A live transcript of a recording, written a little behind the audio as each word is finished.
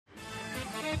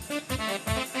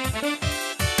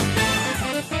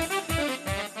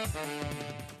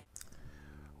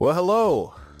Well,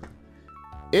 hello.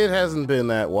 It hasn't been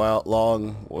that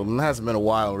long. Well, it hasn't been a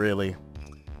while, really.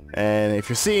 And if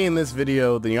you're seeing this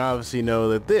video, then you obviously know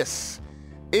that this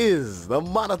is the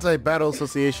Monotype Battle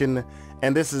Association,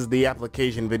 and this is the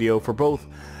application video for both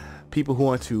people who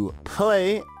want to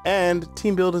play and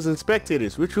team builders and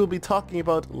spectators, which we'll be talking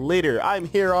about later. I'm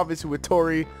here, obviously, with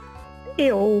Tori.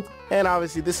 Ew. And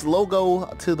obviously this logo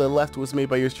to the left was made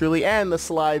by yours truly, and the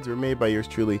slides were made by yours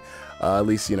truly. At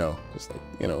least, just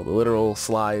like, the literal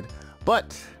slide.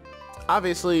 But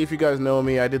obviously, if you guys know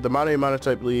me, I did the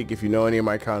Monotype League, if you know any of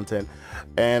my content,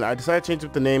 and I decided to change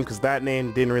up the name because that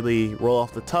name didn't really roll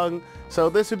off the tongue. So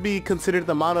this would be considered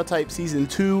the Monotype Season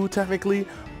 2, technically,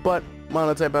 but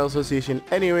Monotype Battle Association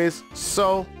anyways.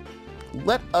 So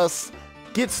let us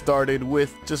get started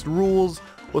with just rules.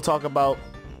 We'll talk about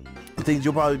things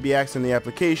you'll probably be asking in the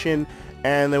application,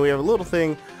 and then we have a little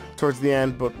thing towards the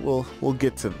end, but we'll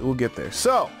get there.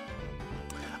 So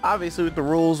obviously with the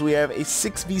rules, we have a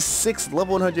 6v6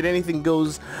 level 100 anything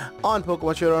goes on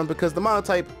Pokemon Showdown, because the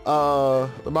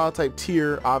monotype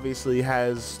tier obviously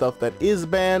has stuff that is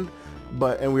banned,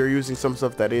 and we're using some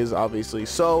stuff that is, obviously.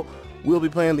 So we'll be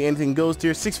playing the anything goes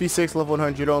tier, 6v6 level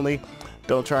 100 only.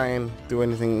 Don't try and do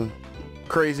anything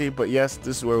crazy, but yes,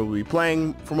 this is where we'll be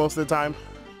playing for most of the time,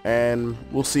 and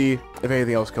we'll see if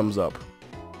anything else comes up.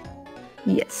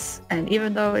 Yes, and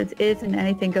even though it is an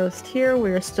anything goes tier,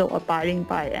 we are still abiding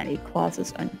by any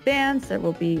clauses and bans that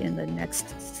will be in the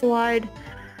next slide.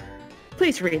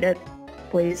 Please read it,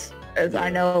 please, as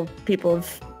I know people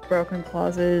have broken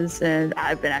clauses, and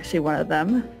I've been actually one of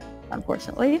them,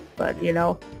 unfortunately. But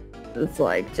it's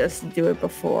like, just do it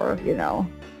before,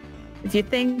 if you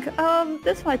think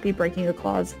this might be breaking a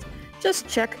clause, just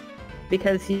check,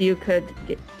 because you could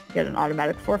get an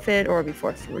automatic forfeit, or be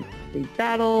forced to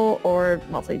re-battle, or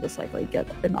mostly just likely get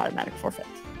an automatic forfeit.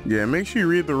 Yeah, make sure you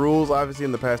read the rules. Obviously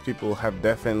in the past, people have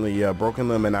definitely broken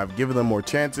them, and I've given them more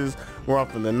chances more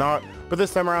often than not. But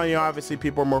this time around, obviously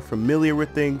people are more familiar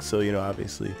with things, so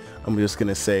obviously I'm just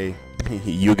gonna say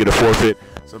you get a forfeit.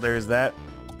 So there's that.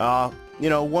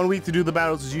 1 week to do the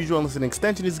battles as usual, unless an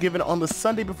extension is given on the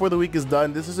Sunday before the week is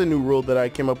done. This is a new rule that I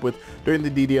came up with during the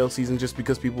DDL season, just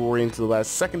because people were into the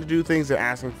last second to do things and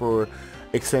asking for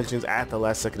extensions at the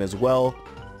last second as well.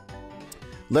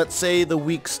 Let's say the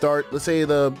week starts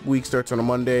on a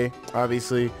Monday,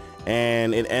 obviously,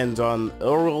 and it ends on,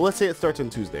 or let's say it starts on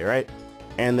Tuesday, right?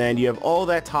 And then you have all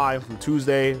that time from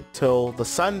Tuesday till the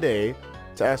Sunday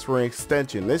to ask for an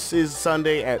extension. This is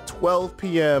Sunday at 12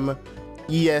 p.m.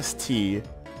 EST.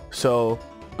 So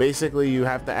basically you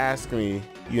have to ask me,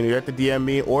 you have to DM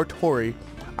me or Tori,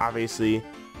 obviously,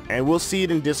 and we'll see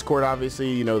it in Discord,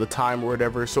 obviously, the time or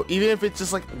whatever. So even if it's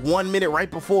just like 1 minute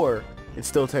right before, it's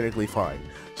still technically fine.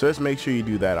 So just make sure you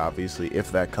do that, obviously,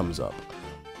 if that comes up.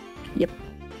 Yep.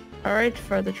 Alright,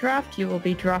 for the draft, you will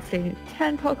be drafting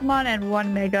 10 Pokemon and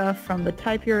 1 Mega from the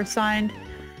type you're assigned.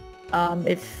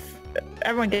 If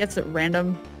everyone gets it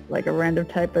random, like a random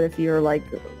type, but if you're like,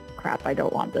 crap, I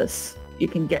don't want this, you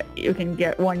can get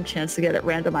one chance to get it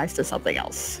randomized to something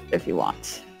else if you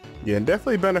want. Yeah, and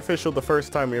definitely beneficial the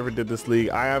first time we ever did this league.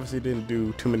 I obviously didn't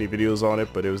do too many videos on it,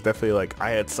 but it was definitely like,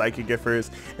 I had Psychic at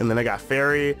first, and then I got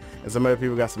Fairy, and some other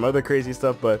people got some other crazy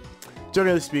stuff, but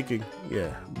generally speaking,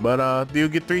 yeah. But you'll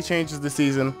get 3 changes this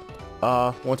season.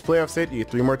 Once playoffs hit, you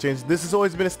get 3 more changes. This has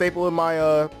always been a staple in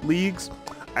my leagues.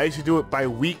 I used to do it by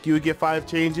week, you would get 5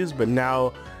 changes, but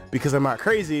now, because I'm not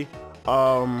crazy,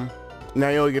 now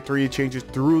you only get 3 changes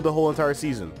through the whole entire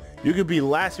season. You could be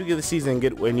last week of the season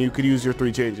and you could use your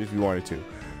 3 changes if you wanted to,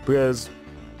 because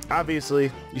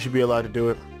obviously you should be allowed to do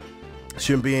it.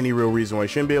 Shouldn't be any real reason why you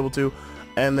shouldn't be able to.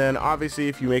 And then obviously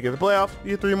if you make it to the playoffs,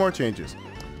 you get 3 more changes.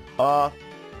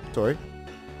 Sorry.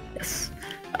 Yes.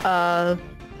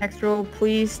 Next rule,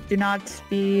 please do not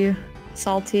be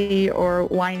salty or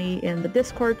whiny in the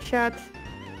Discord chat.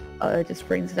 It just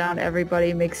brings down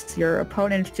everybody, makes your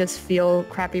opponent just feel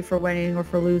crappy for winning or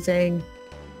for losing.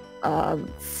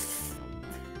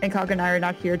 Incog and I are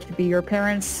not here to be your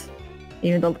parents,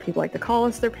 even though people like to call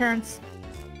us their parents.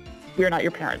 We are not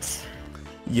your parents.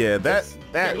 Yeah,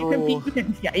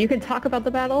 you can talk about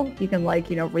the battle. You can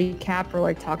recap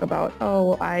or talk about,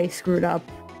 oh, I screwed up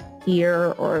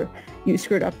here, or you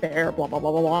screwed up there, blah blah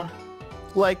blah blah blah.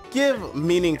 Like, give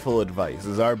meaningful advice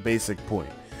is our basic point.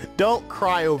 Don't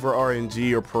cry over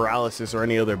RNG or paralysis or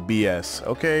any other BS,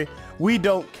 okay? We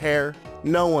don't care.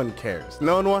 No one cares.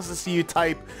 No one wants to see you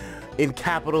type in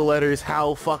capital letters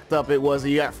how fucked up it was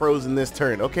that you got frozen this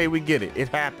turn. Okay, we get it. It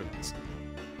happens.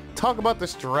 Talk about the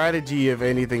strategy of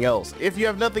anything else. If you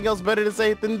have nothing else better to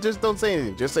say, then just don't say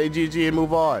anything. Just say GG and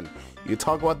move on. You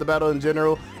talk about the battle in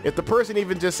general. If the person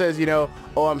even just says, you know,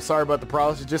 oh, I'm sorry about the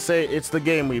problems, you just say it's the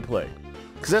game we play.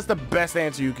 Because that's the best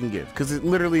answer you can give. Because it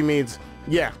literally means,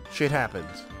 yeah, shit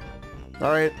happens.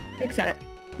 All right? Exactly.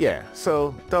 Yeah,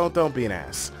 so don't be an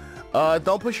ass.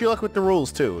 Don't push your luck with the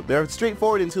rules too. They're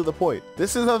straightforward and to the point.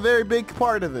 This is a very big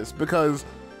part of this because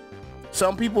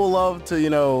some people love to, you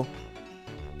know,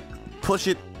 push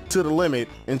it to the limit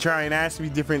and try and ask me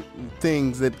different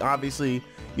things that obviously,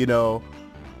 you know,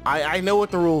 I know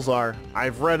what the rules are.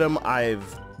 I've read them.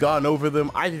 I've gone over them.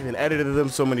 I've even edited them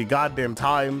so many goddamn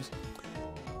times.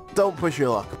 Don't push your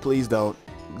luck. Please don't.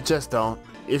 Just don't.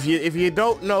 If you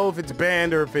don't know if it's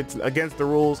banned or if it's against the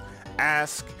rules,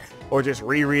 ask or just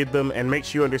reread them and make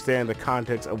sure you understand the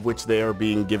context of which they are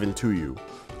being given to you,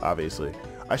 obviously.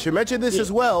 I should mention this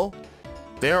as well.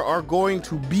 There are going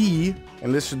to be,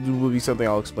 and this will be something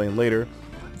I'll explain later,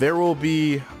 there will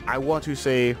be, I want to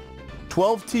say,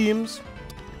 12 teams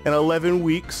in 11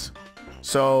 weeks.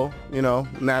 So, you know,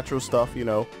 natural stuff, you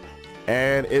know.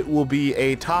 And it will be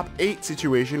a top 8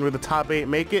 situation where the top 8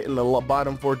 make it and the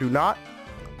bottom 4 do not.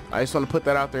 I just want to put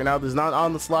that out there now. This is not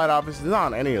on the slide, obviously. It's not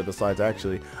on any of the slides,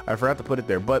 actually. I forgot to put it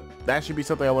there, but that should be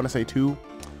something I want to say too.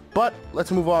 But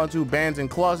let's move on to bans and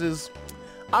clauses.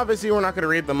 Obviously, we're not going to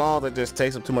read them all. That just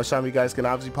takes up too much time. You guys can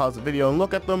obviously pause the video and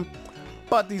look at them.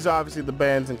 But these are obviously the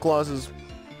bans and clauses.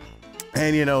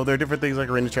 And, you know, there are different things like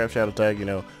Arena Trap, Shadow Tag, you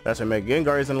know, that's why Mega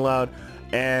Gengar isn't allowed.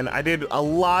 And I did a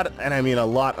lot, and I mean a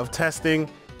lot of testing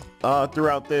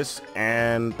throughout this.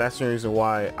 And that's the reason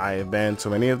why I banned so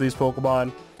many of these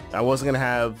Pokemon. I wasn't going to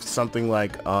have something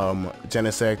like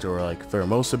Genesect or like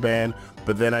Pheromosa ban.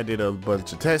 But then I did a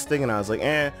bunch of testing and I was like,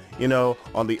 you know,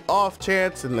 on the off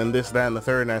chance, and then this, that, and the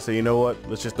third, and I said, you know what,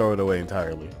 let's just throw it away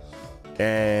entirely.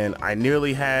 And I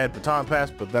nearly had Baton Pass,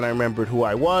 but then I remembered who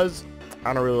I was.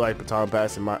 I don't really like Baton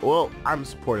Pass in my, well, I'm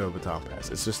supportive of Baton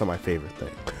Pass. It's just not my favorite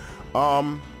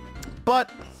thing.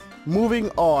 But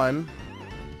moving on,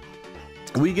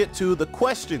 we get to the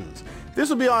questions. This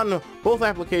will be on both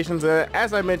applications.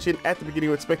 As I mentioned at the beginning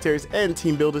with spectators and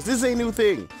team builders, this is a new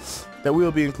thing that we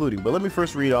will be including. But let me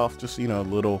first read off just, you know,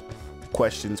 little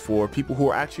questions for people who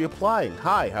are actually applying.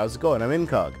 Hi, how's it going? I'm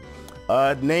Incog.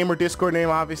 Name or Discord name,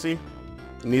 obviously.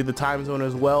 Need the time zone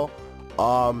as well.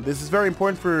 This is very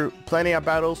important for planning out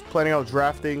battles, planning out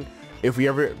drafting. If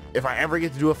I ever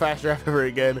get to do a fast draft ever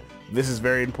again, this is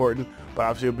very important. But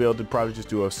obviously you'll be able to probably just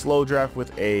do a slow draft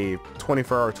with a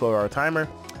 24-hour or 12-hour timer.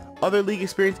 Other league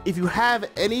experience, if you have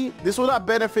any, this will not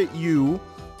benefit you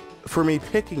for me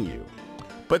picking you.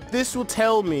 But this will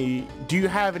tell me, do you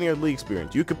have any other league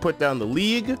experience? You could put down the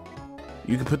league,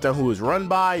 you can put down who was run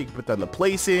by, you can put down the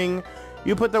placing,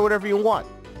 you can put down whatever you want.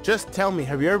 Just tell me,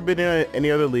 have you ever been in any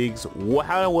other leagues?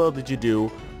 How well did you do?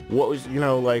 What was, you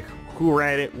know, like, who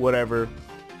ran it, whatever.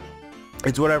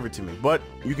 It's whatever to me, but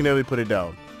you can definitely put it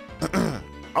down.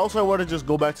 Also, I want to just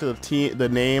go back to the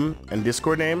name and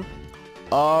Discord name.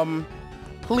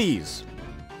 Please,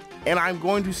 and I'm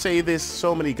going to say this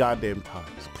so many goddamn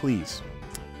times, please,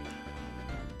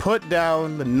 put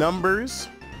down the numbers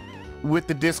with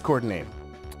the Discord name.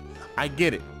 I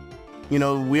get it. You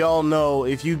know, we all know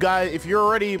if you're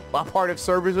already a part of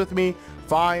servers with me,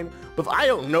 fine. But if I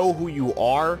don't know who you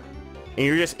are and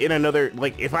you're just in another,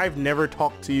 like if I've never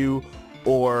talked to you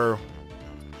or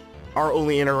our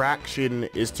only interaction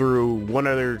is through one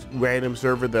other random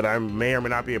server that I may or may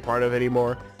not be a part of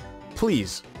anymore,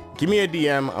 please give me a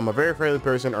DM. I'm a very friendly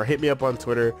person, or hit me up on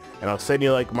Twitter and I'll send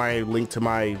you like my link to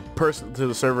my to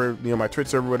the server, you know, my Twitch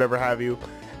server, whatever have you.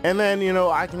 And then, you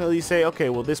know, I can at least say, okay,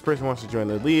 well, this person wants to join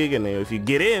the league, and if you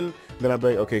get in, then I'll be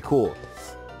like, okay, cool.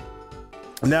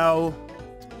 Now,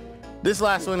 this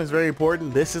last one is very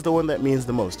important. This is the one that means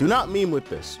the most. Do not meme with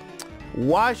this.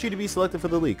 Why should you be selected for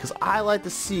the league? Because I like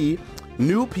to see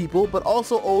new people, but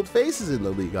also old faces in the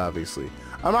league, obviously.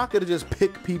 I'm not going to just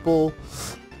pick people,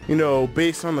 you know,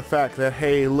 based on the fact that,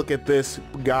 hey, look at this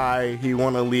guy, he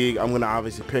won a league, I'm going to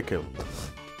obviously pick him.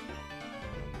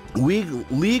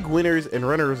 League winners and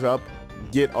runners up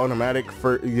get automatic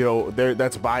for, you know,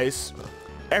 that's bias.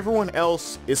 Everyone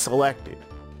else is selected.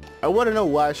 I want to know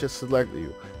why I should select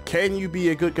you. Can you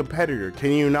be a good competitor?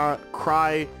 Can you not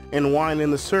cry and whine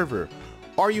in the server?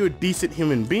 Are you a decent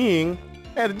human being?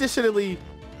 And additionally,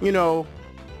 you know,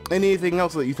 anything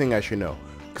else that you think I should know.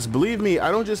 Because believe me,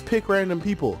 I don't just pick random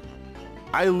people.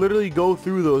 I literally go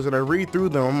through those and I read through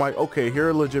them. I'm like, okay, here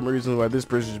are legitimate reasons why this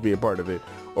person should be a part of it.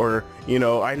 Or, you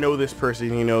know, I know this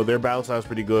person, you know, their battle style is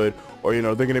pretty good. Or, you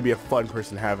know, they're going to be a fun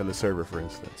person to have in the server, for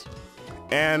instance.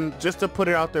 And just to put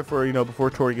it out there for, you know, before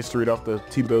Tori gets to read off the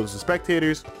team builders and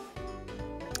spectators,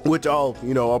 which I'll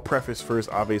preface first,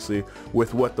 obviously,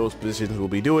 with what those positions will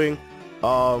be doing.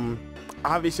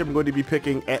 Obviously I'm going to be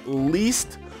picking at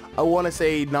least, I want to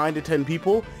say 9 to 10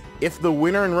 people. If the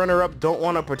winner and runner-up don't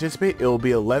want to participate, it will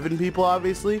be 11 people,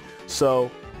 obviously. So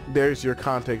there's your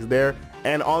context there.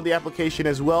 And on the application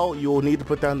as well, you will need to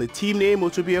put down the team name,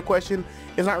 which will be a question.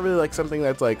 It's not really like something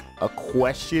that's like a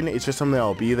question. It's just something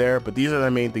that'll be there. But these are the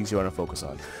main things you want to focus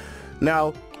on.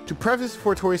 Now, to preface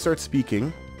before Tori starts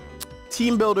speaking,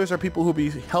 team builders are people who will be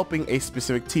helping a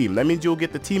specific team. That means you'll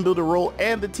get the team builder role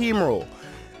and the team role.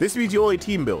 This means you only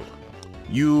team build.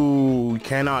 You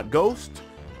cannot ghost,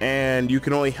 and you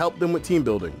can only help them with team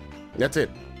building. That's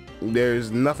it. There's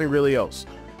nothing really else.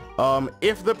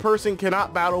 If the person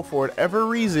cannot battle for whatever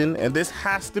reason, and this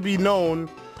has to be known,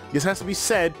 this has to be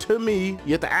said to me,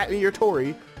 you have to at me or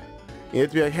Tori, you have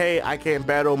to be like, hey, I can't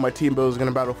battle, my team builder is going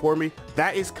to battle for me.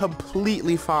 That is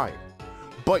completely fine.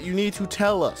 But you need to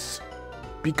tell us,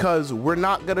 because we're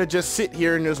not going to just sit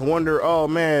here and just wonder, oh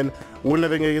man, when are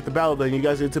they going to get the battle done? You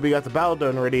guys until we got the battle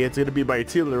done already, it's going to be by your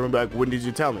team leader. I'm like, when did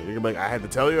you tell me? You're like, I had to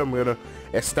tell you, I'm going to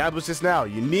establish this now.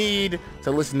 You need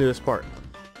to listen to this part.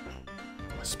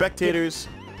 Spectators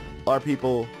are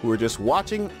people who are just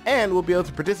watching and will be able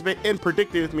to participate in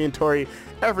Predicted with me and Tori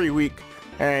every week.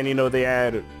 And, you know, they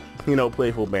add, you know,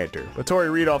 playful banter. But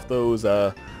Tori, read off those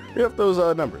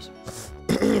numbers.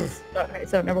 Okay,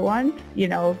 so number 1, you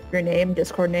know, your name,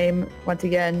 Discord name. Once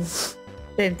again,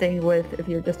 same thing with if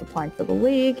you're just applying for the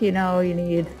league, you know, you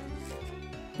need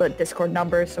the Discord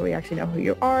number so we actually know who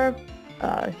you are.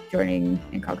 Joining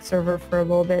IncogM server for a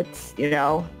little bit, you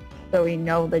know, so we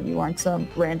know that you aren't some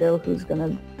rando who's gonna,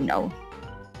 you know,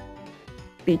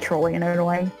 be trolling and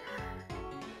annoying.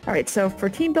 Alright, so for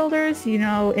team builders, you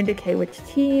know, indicate which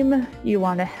team you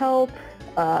want to help.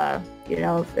 You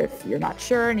know, if you're not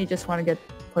sure and you just want to get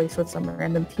placed with some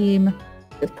random team,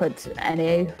 just put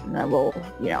NA and then we'll,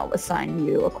 you know, assign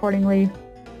you accordingly.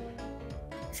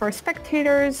 For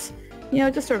spectators, you know,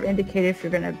 just sort of indicate if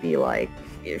you're going to be like,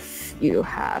 if you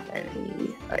have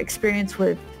any experience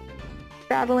with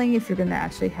battling, if you're going to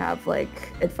actually have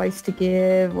like advice to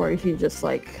give, or if you just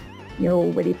like, you know, a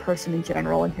witty person in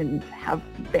general and can have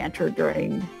banter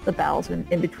during the battles and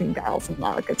in between battles and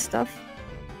all that good stuff.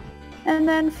 And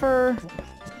then for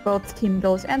both team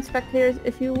builders and spectators,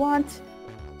 if you want,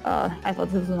 I thought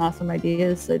this was an awesome idea,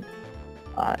 is that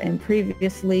in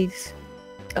previous leagues,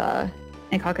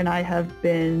 Incog and I have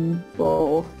been,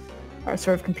 are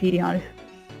sort of competing on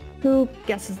who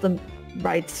guesses the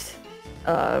right,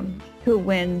 who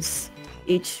wins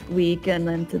each week and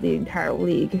then to the entire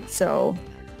league. So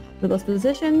for those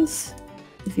positions,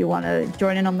 if you want to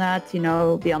join in on that, you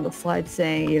know, be on the slide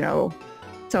saying, you know,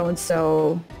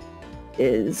 so-and-so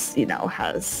is, you know,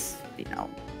 has, you know,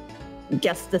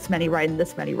 guessed this many right and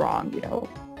this many wrong, you know,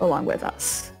 along with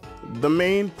us. The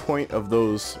main point of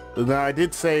those, now I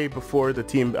did say before the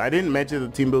team, I didn't mention the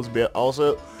team builders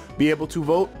also be able to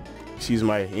vote. Excuse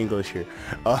my English here.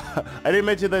 I didn't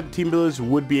mention that team builders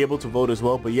would be able to vote as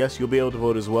well, but yes, you'll be able to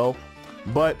vote as well.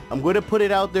 But I'm going to put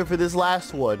it out there for this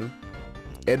last one,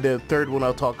 and the third one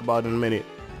I'll talk about in a minute.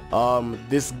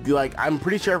 This, like, I'm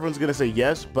pretty sure everyone's gonna say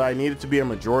yes, but I need it to be a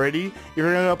majority if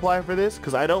you're gonna apply for this,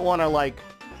 because I don't want to like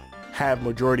have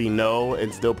majority no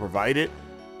and still provide it.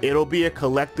 It'll be a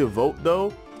collective vote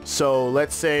though, so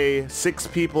let's say 6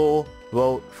 people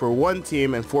vote for one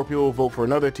team and 4 people vote for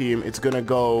another team. It's gonna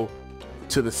go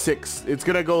to the 6. It's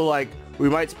gonna go, like, we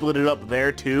might split it up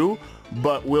there too,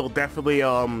 but we'll definitely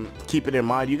keep it in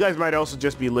mind. You guys might also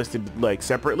just be listed like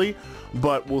separately,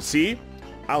 but we'll see.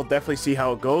 I'll definitely see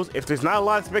how it goes. If there's not a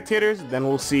lot of spectators, then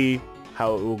we'll see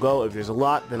how it will go. If there's a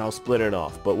lot, then I'll split it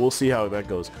off, but we'll see how that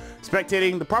goes.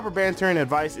 Spectating, the proper banter and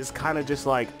advice is kind of just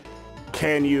like,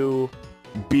 can you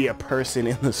be a person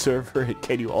in the server?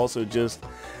 Can you also just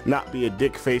not be a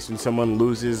dick face when someone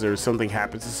loses or something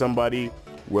happens to somebody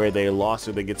where they lost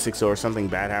or they get 6-0 or something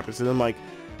bad happens to them? Like,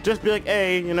 just be like,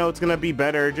 hey, you know, it's gonna be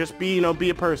better. Just be, you know, be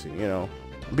a person, you know,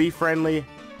 be friendly,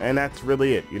 and that's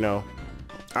really it, you know.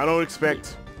 I don't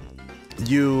expect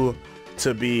you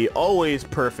to be always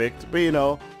perfect, but, you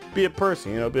know, be a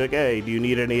person, you know, be like, hey, do you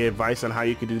need any advice on how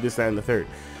you can do this, that, and the third?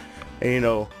 And, you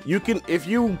know, you can, if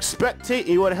you spectate and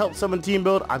you want to help someone team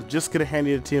build, I'm just going to hand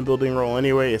you the team building role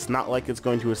anyway. It's not like it's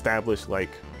going to establish, like,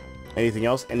 anything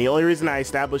else. And the only reason I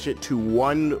establish it to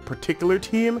one particular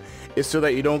team is so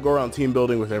that you don't go around team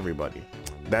building with everybody.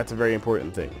 That's a very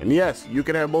important thing. And yes, you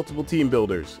can have multiple team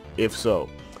builders, if so.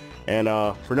 And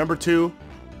for number 2,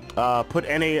 put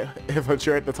NA if I'm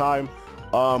sure at the time.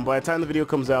 By the time the video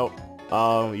comes out,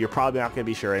 you're probably not gonna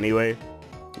be sure anyway.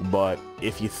 But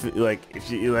if you if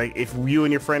you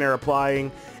and your friend are applying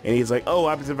and he's like, oh, what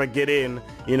happens if I get in?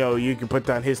 You know, you can put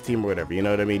down his team or whatever. You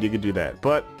know what I mean? You can do that.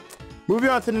 But moving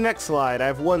on to the next slide, I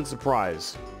have one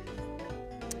surprise.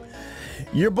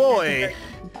 Your boy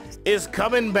is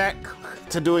coming back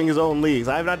to doing his own leagues.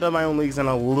 I have not done my own leagues in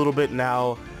a little bit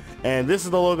now, and this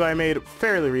is the logo I made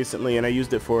fairly recently, and I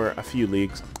used it for a few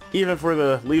leagues, even for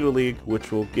the Lido League,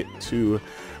 which we'll get to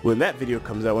when that video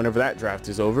comes out, whenever that draft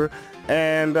is over.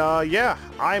 And yeah,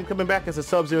 I am coming back as a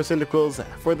Sub-Zero Cyndaquils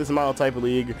for this model type of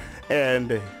league,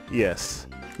 and yes,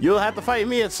 you'll have to fight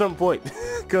me at some point,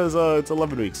 because it's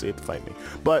 11 weeks, so you have to fight me.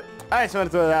 But I just wanted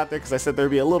to throw that out there, because I said there'd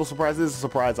be a little surprise. This is a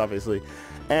surprise, obviously.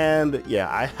 And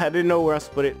yeah, I didn't know where else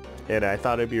to put it, and I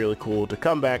thought it'd be really cool to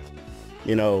come back,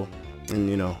 you know, and,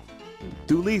 you know,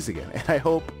 do leagues again. And I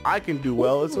hope I can do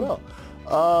well as well.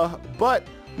 But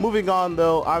moving on,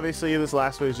 though, obviously this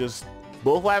last one is just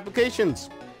both applications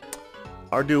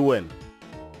are due when?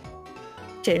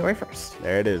 January 1st.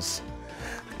 There it is.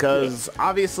 Because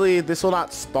obviously this will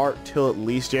not start till at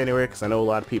least January, because I know a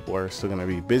lot of people are still going to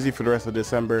be busy for the rest of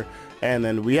December. And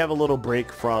then we have a little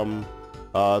break from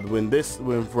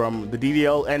from the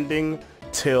DDL ending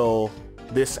till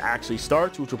this actually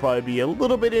starts, which will probably be a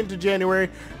little bit into January,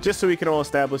 just so we can all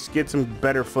establish, get some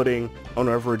better footing on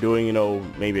whatever we're doing, you know,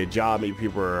 maybe a job, maybe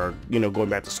people are, you know, going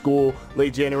back to school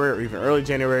late January or even early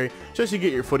January, just to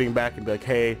get your footing back and be like,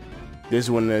 hey, this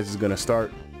is when this is going to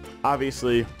start.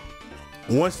 Obviously,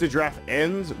 once the draft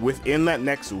ends, within that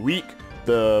next week,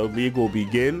 the league will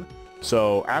begin.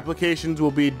 So applications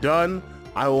will be done.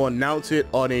 I will announce it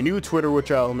on a new Twitter,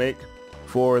 which I'll make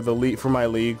for the league, for my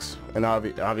leagues, and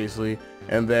obviously,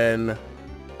 and then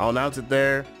I'll announce it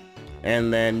there,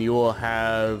 and then you will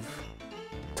have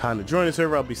time to join the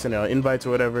server. I'll be sending out invites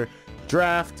or whatever.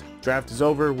 Draft is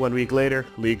over. 1 week later,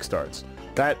 league starts.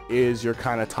 That is your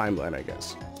kind of timeline, I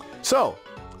guess. So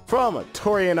from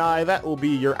Tori and I, that will be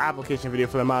your application video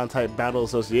for the Mountain Type Battle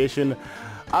Association.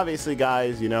 Obviously,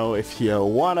 guys, you know, if you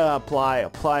want to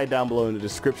apply down below in the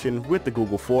description with the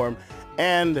Google form.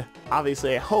 And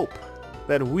obviously, I hope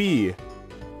that we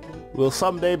will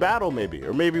someday battle, maybe.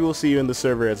 Or maybe we'll see you in the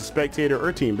server as a spectator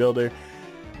or team builder.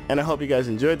 And I hope you guys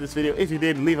enjoyed this video. If you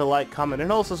did, leave a like, comment,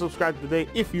 and also subscribe today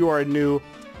if you are new.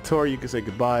 Tori, you can say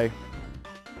goodbye.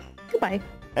 Goodbye.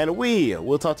 And we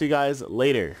will talk to you guys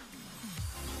later.